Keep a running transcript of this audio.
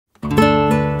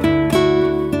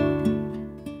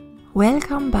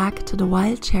Welcome back to the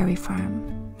Wild Cherry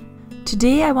Farm.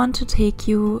 Today I want to take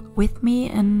you with me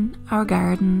in our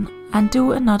garden and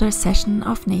do another session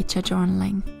of nature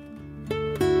journaling.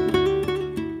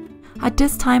 At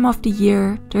this time of the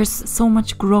year, there's so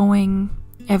much growing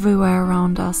everywhere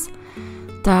around us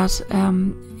that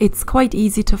it's quite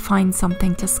easy to find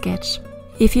something to sketch.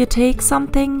 If you take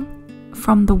something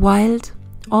from the wild,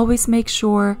 always make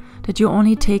sure that you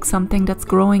only take something that's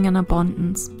growing in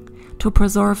abundance to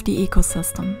preserve the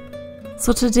ecosystem.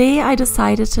 So today I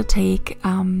decided to take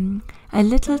a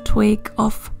little twig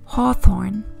of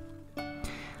hawthorn,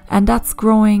 and that's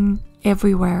growing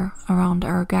everywhere around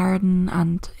our garden,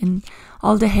 and in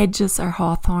all the hedges are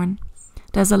hawthorn.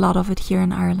 There's a lot of it here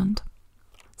in Ireland.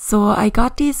 So I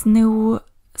got these new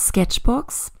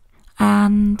sketchbooks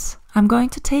and I'm going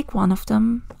to take one of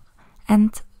them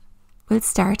and we'll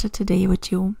start it today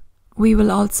with you. We will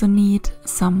also need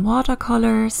some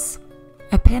watercolors,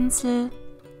 a pencil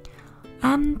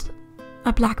and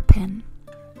a black pen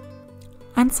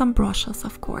and some brushes,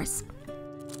 of course.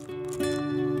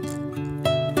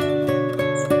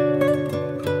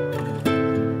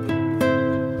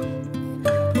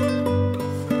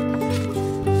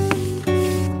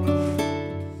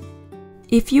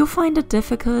 If you find it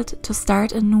difficult to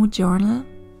start a new journal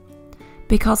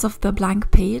because of the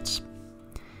blank page,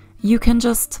 you can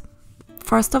just,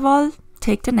 first of all,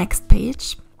 take the next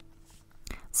page.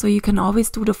 So you can always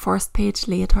do the first page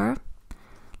later.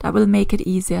 That will make it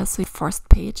easier. So first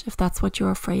page, if that's what you're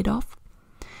afraid of.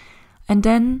 And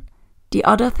then the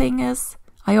other thing is,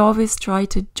 I always try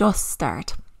to just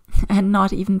start and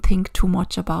not even think too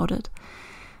much about it,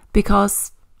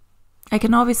 because I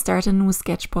can always start a new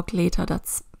sketchbook later.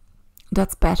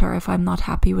 That's better if I'm not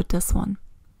happy with this one.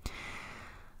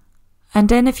 And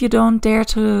then if you don't dare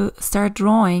to start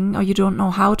drawing, or you don't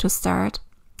know how to start,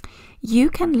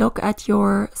 you can look at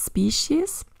your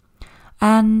species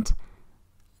and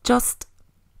just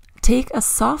take a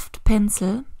soft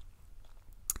pencil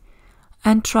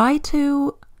and try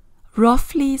to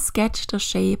roughly sketch the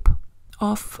shape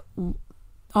of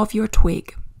your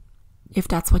twig, if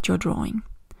that's what you're drawing.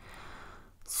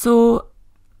 So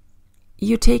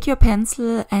you take your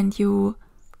pencil and you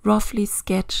roughly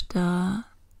sketch the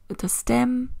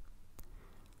stem,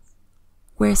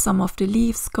 where some of the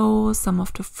leaves go, some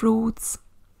of the fruits.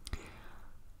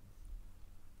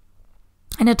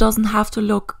 And it doesn't have to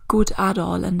look good at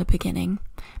all in the beginning,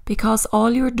 because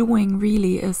all you're doing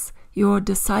really is you're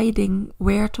deciding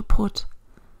where to put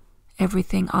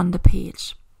everything on the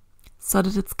page so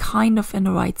that it's kind of in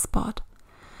the right spot.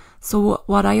 So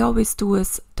what I always do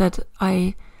is that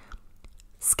I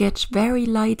sketch very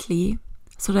lightly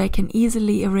so that I can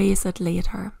easily erase it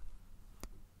later.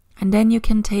 And then you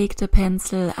can take the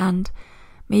pencil and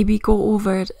maybe go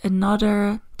over it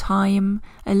another time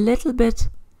a little bit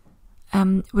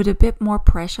with a bit more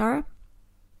pressure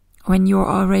when you're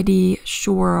already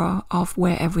sure of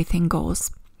where everything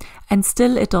goes. And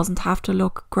still it doesn't have to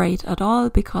look great at all,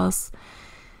 because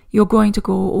you're going to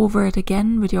go over it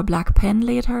again with your black pen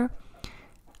later.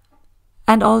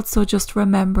 And also just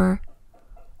remember,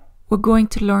 we're going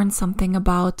to learn something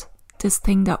about this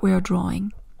thing that we're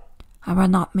drawing. And we're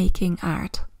not making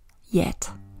art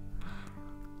yet.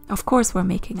 Of course we're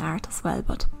making art as well,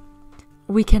 but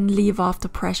we can leave off the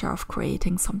pressure of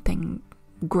creating something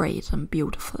great and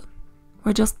beautiful.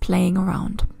 We're just playing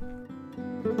around.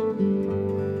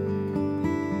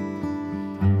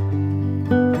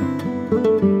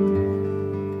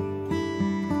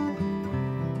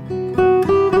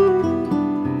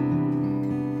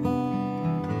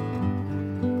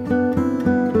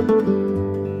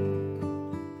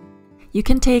 You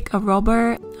can take a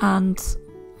rubber and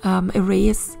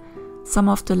erase some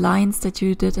of the lines that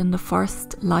you did in the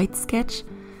first light sketch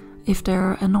if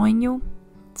they're annoying you,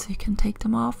 so you can take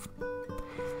them off.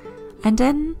 And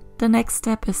then the next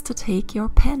step is to take your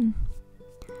pen,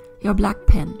 your black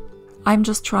pen. I'm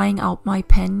just trying out my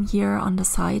pen here on the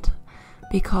side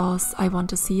because I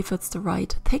want to see if it's the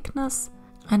right thickness,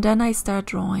 and then I start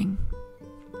drawing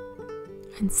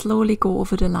and slowly go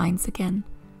over the lines again.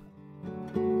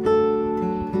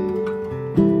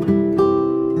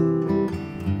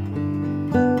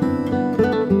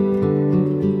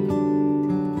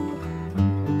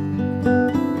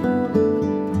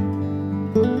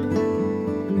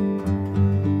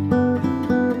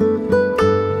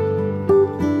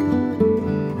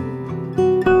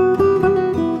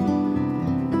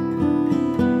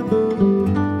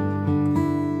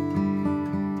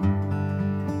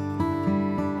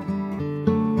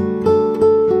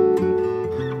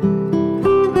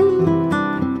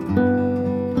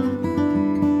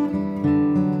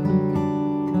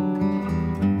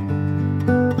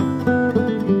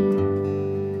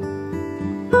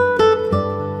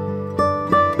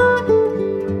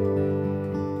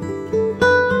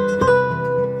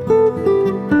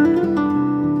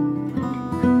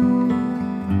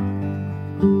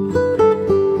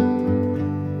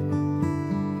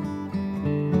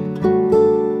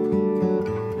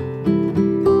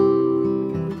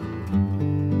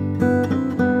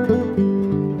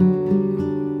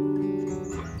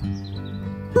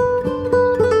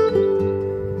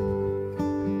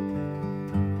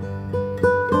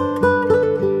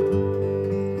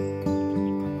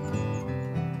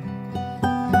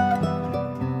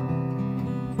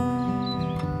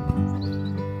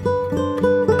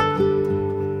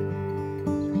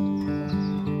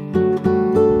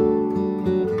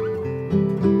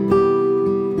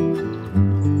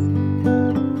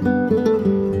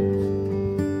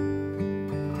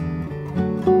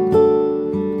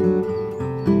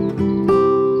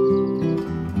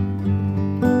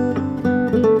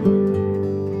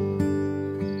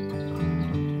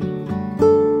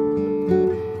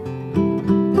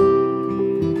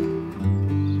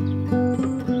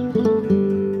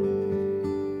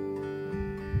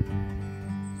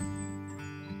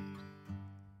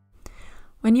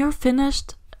 you're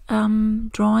finished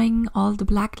drawing all the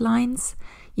black lines,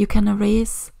 you can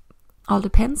erase all the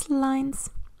pencil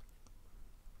lines.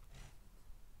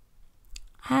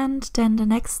 And then the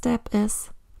next step is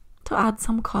to add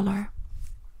some color.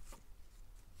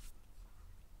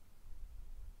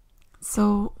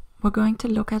 So we're going to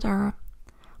look at our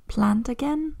plant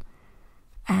again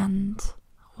and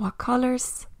what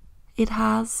colors it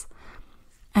has,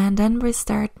 and then we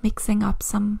start mixing up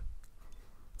some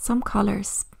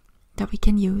colors that we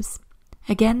can use.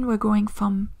 Again, we're going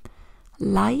from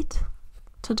light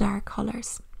to dark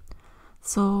colors.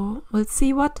 So we'll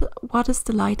see what is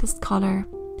the lightest color,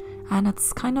 and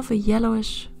it's kind of a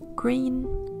yellowish green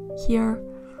here.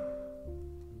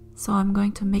 So I'm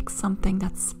going to mix something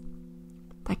that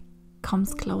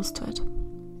comes close to it.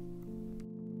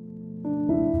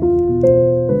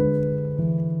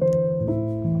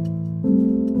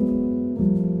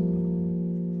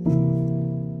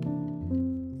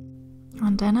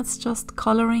 And then it's just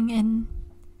coloring in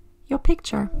your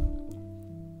picture,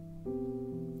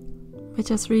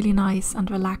 which is really nice and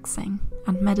relaxing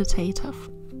and meditative.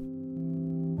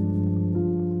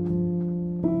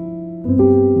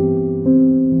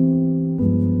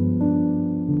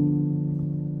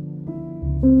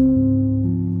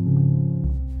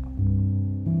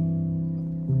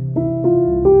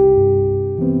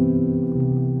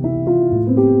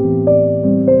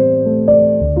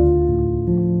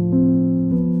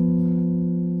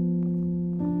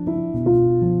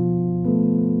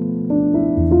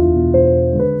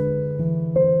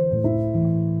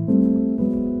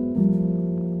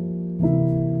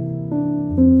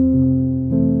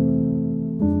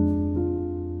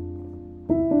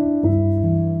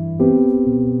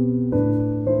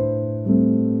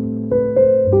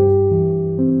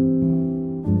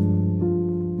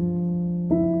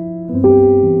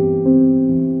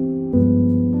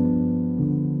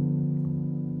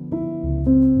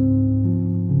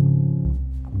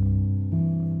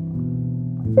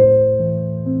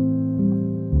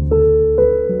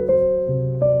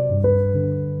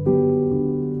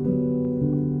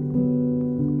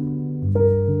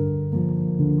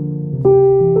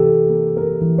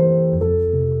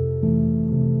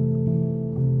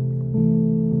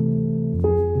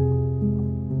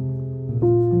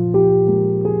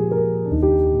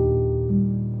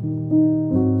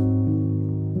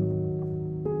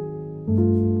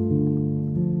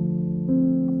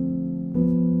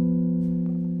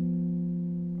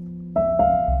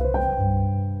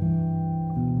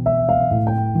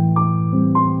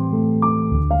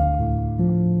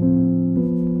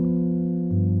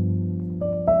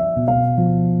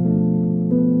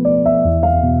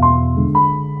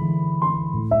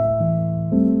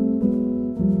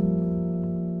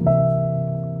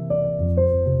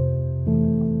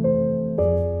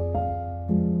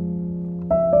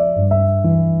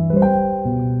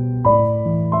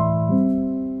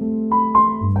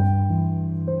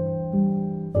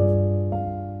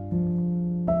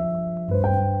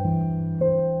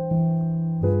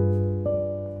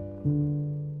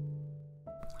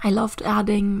 I loved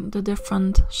adding the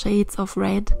different shades of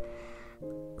red.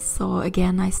 So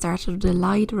again, I started with the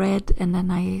light red and then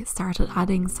I started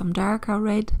adding some darker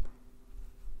red,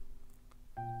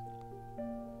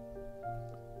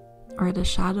 where the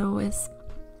shadow is.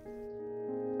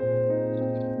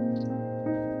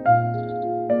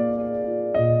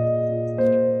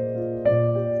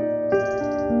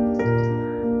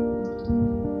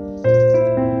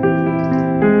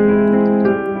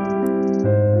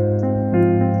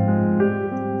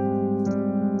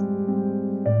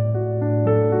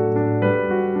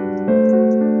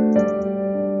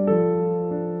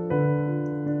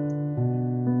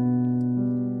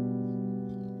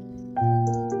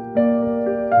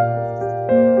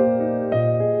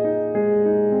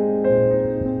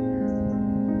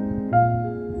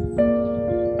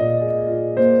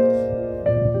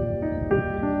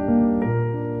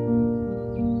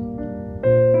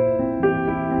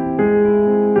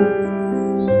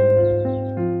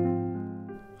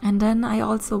 Then I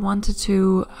also wanted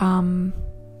to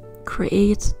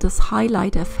create this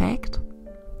highlight effect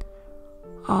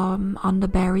on the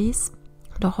berries,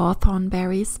 the hawthorn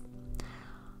berries.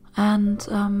 And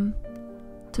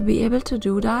to be able to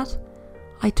do that,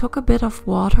 I took a bit of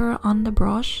water on the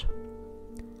brush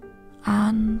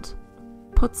and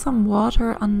put some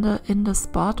water in the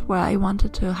spot where I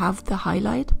wanted to have the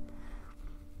highlight.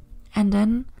 And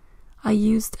then I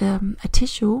used a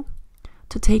tissue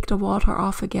to take the water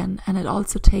off again, and it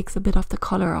also takes a bit of the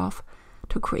color off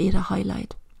to create a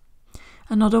highlight.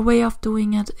 Another way of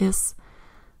doing it is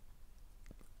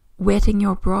wetting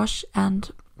your brush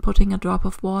and putting a drop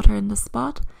of water in the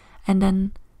spot and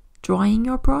then drying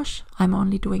your brush. I'm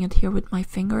only doing it here with my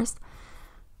fingers,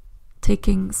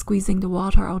 squeezing the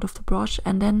water out of the brush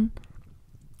and then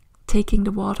taking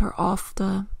the water off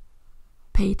the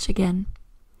page again.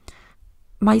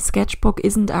 My sketchbook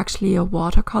isn't actually a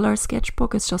watercolor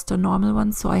sketchbook, it's just a normal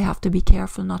one, so I have to be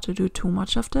careful not to do too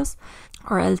much of this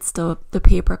or else the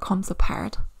paper comes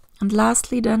apart. And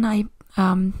lastly then I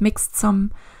mixed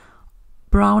some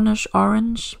brownish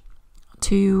orange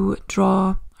to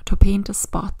paint the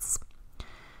spots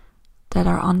that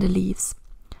are on the leaves.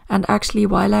 And actually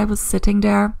while I was sitting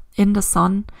there in the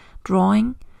sun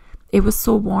drawing, it was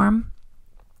so warm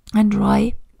and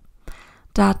dry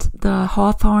that the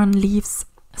hawthorn leaves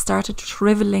started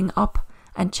shriveling up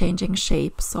and changing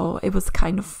shape, so it was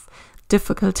kind of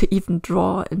difficult to even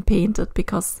draw and paint it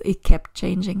because it kept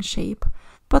changing shape.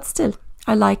 But still,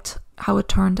 I liked how it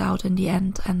turned out in the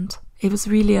end, and it was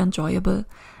really enjoyable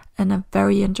and a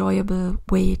very enjoyable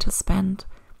way to spend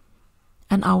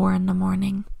an hour in the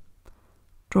morning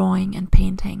drawing and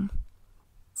painting.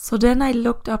 So then I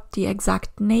looked up the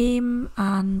exact name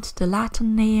and the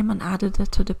Latin name and added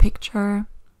it to the picture.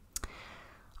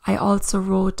 I also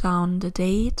wrote down the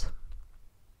date,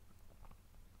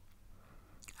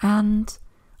 and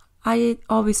I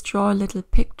always draw a little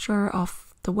picture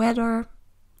of the weather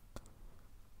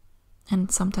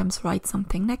and sometimes write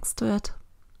something next to it,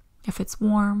 if it's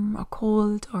warm or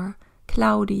cold or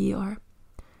cloudy or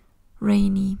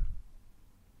rainy.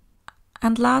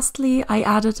 And lastly, I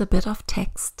added a bit of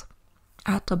text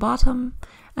at the bottom,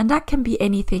 and that can be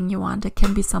anything you want. It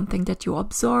can be something that you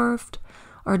observed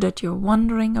or that you're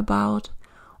wondering about,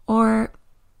 or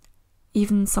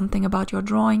even something about your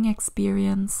drawing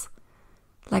experience,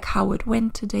 like how it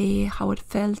went today, how it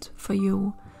felt for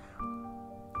you.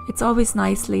 It's always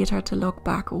nice later to look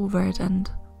back over it and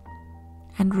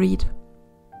read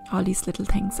all these little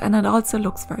things, and it also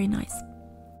looks very nice.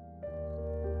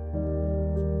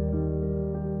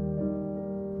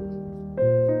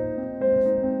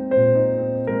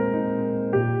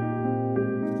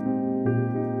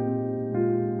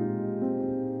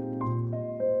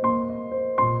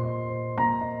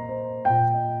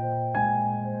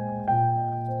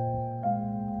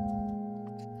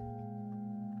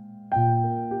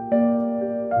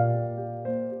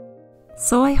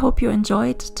 So I hope you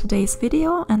enjoyed today's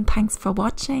video, and thanks for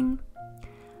watching,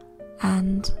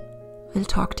 and we'll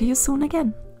talk to you soon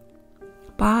again.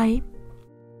 Bye!